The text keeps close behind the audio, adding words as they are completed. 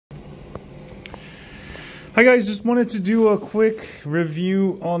Hi guys, just wanted to do a quick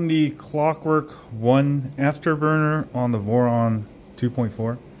review on the Clockwork 1 Afterburner on the Voron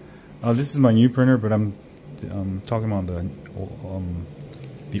 2.4. This is my new printer, but I'm talking about the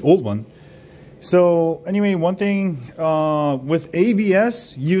old one. So anyway, one thing with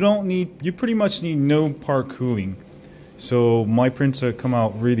ABS, you pretty much need no part cooling. So my prints have come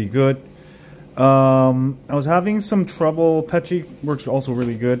out really good. I was having some trouble. Petri works also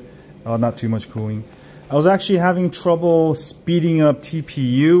really good, not too much cooling. I was actually having trouble speeding up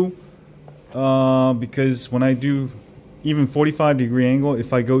TPU because when I do even 45-degree angle,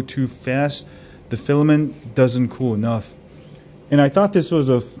 if I go too fast, the filament doesn't cool enough. And I thought this was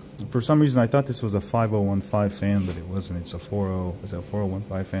for some reason I thought this was a 5015 fan, but it wasn't. It's a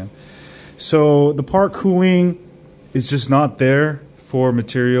 4015 fan. So the part cooling is just not there for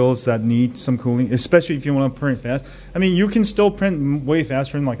materials that need some cooling, especially if you want to print fast. I mean, you can still print way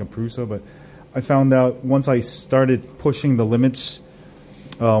faster than like a Prusa, but I found out once I started pushing the limits,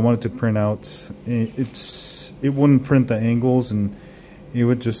 I wanted to print out, it wouldn't print the angles and it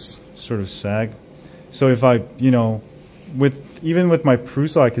would just sort of sag. So if I, even with my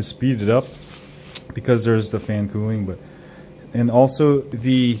Prusa, I could speed it up because there's the fan cooling, and also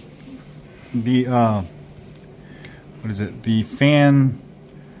the fan,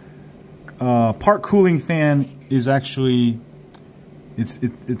 part cooling fan is actually,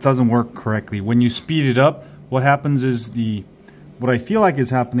 it doesn't work correctly. When you speed it up, what happens is what I feel like is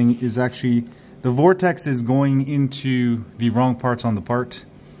happening is actually the vortex is going into the wrong parts on the part.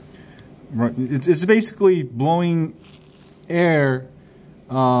 It's basically blowing air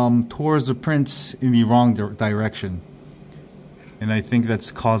towards the prints in the wrong direction. And I think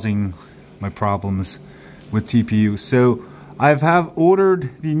that's causing my problems with TPU. So I have ordered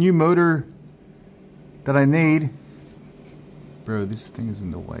the new motor that I need. Bro, this thing is in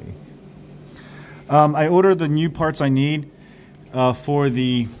the way. I ordered the new parts I need for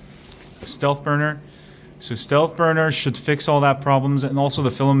the Stealthburner. So Stealthburner should fix all that problems, and also the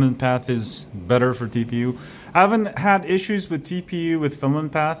filament path is better for TPU. I haven't had issues with TPU with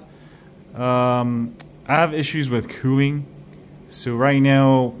filament path. I have issues with cooling. So right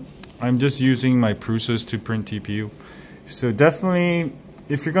now I'm just using my Prusas to print TPU. So definitely,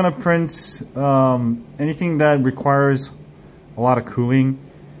 if you're gonna print anything that requires a lot of cooling,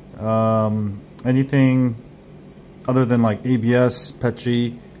 anything other than like ABS,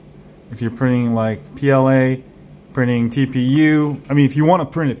 Petri, if you're printing like PLA, printing TPU, I mean, if you want to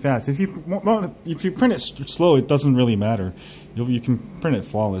print it fast, if you print it slow, it doesn't really matter. You can print it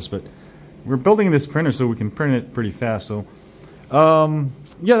flawless, but we're building this printer so we can print it pretty fast. So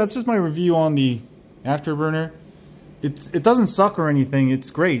yeah, that's just my review on the Afterburner. It doesn't suck or anything, it's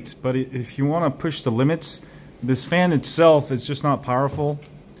great, but if you want to push the limits, this fan itself is just not powerful.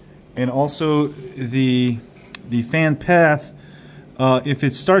 And also the fan path, if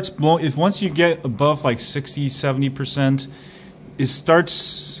it starts blowing, once you get above like 60-70%, it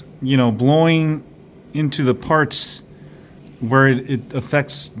starts blowing into the parts where it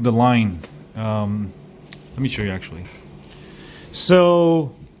affects the line. Let me show you actually.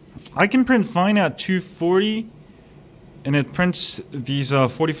 So I can print fine at 240, and it prints these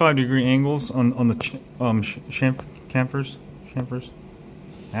 45-degree angles on the chamfers.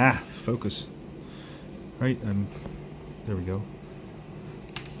 Focus. Right, there we go.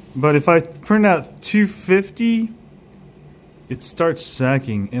 But if I print at 250, it starts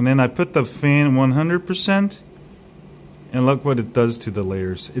sagging, and then I put the fan 100%, and look what it does to the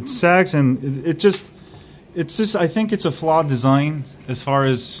layers. It sags, and it's just I think it's a flawed design as far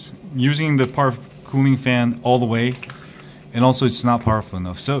as using the part cooling fan all the way. And also it's not powerful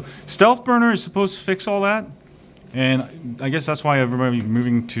enough. So Stealthburner is supposed to fix all that, and I guess that's why everybody's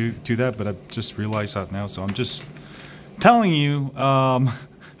moving to that, but I've just realized that now. So I'm just telling you,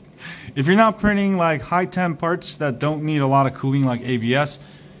 if you're not printing like high temp parts that don't need a lot of cooling like ABS,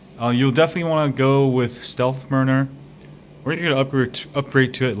 you'll definitely want to go with Stealthburner, or you're going to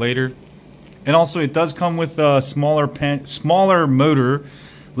upgrade to it later. And also it does come with a smaller motor,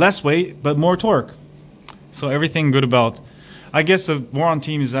 less weight, but more torque. So everything good about. I guess the Voron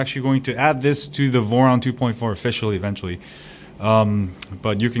team is actually going to add this to the Voron 2.4 officially eventually.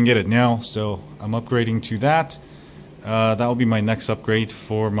 But you can get it now, so I'm upgrading to that. That will be my next upgrade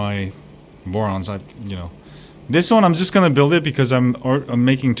for my Vorons. This one I'm just gonna build it because I'm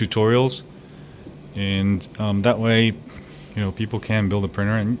making tutorials, and that way, people can build a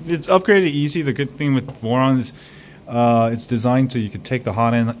printer, and it's upgraded easy. The good thing with Voron is it's designed so you could take the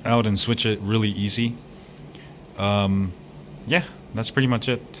hot end out and switch it really easy. Yeah, that's pretty much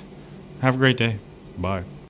it. Have a great day. Bye.